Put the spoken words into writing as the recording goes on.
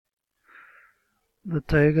The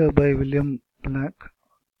Tiger by William Black.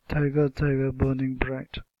 Tiger, tiger, burning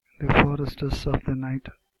bright in the forests of the night.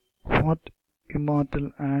 What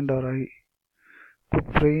immortal hand or eye could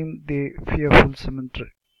frame the fearful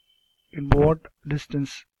cemetery? In what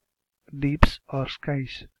distance deeps or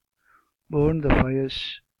skies burn the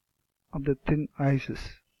fires of the thin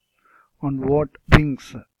ices? On what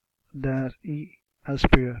wings dare he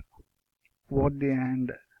aspire? What the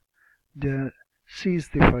hand dare seize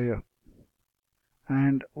the fire?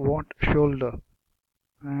 And what shoulder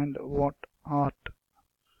and what art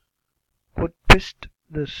could twist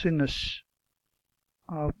the sinews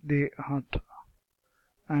of the heart?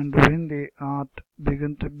 And when the heart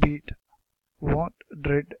began to beat, what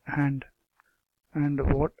dread hand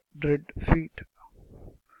and what dread feet?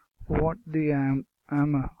 What the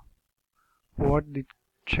hammer, what the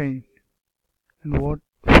chain, and what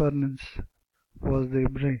furnace was the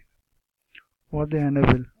brain? What the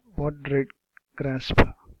anvil, what dread grasp?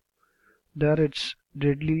 Dare its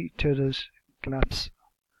deadly terrors collapse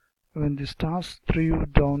when the stars threw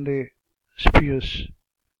down their spears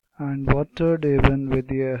and watered heaven with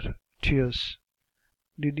their tears?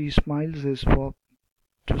 Did he smile his work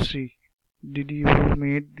to see? Did he who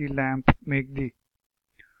made the lamp make thee?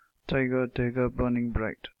 Tiger, tiger, burning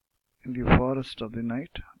bright in the forest of the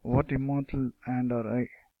night, what immortal hand or eye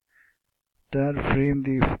dare frame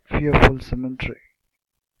the fearful cemetery?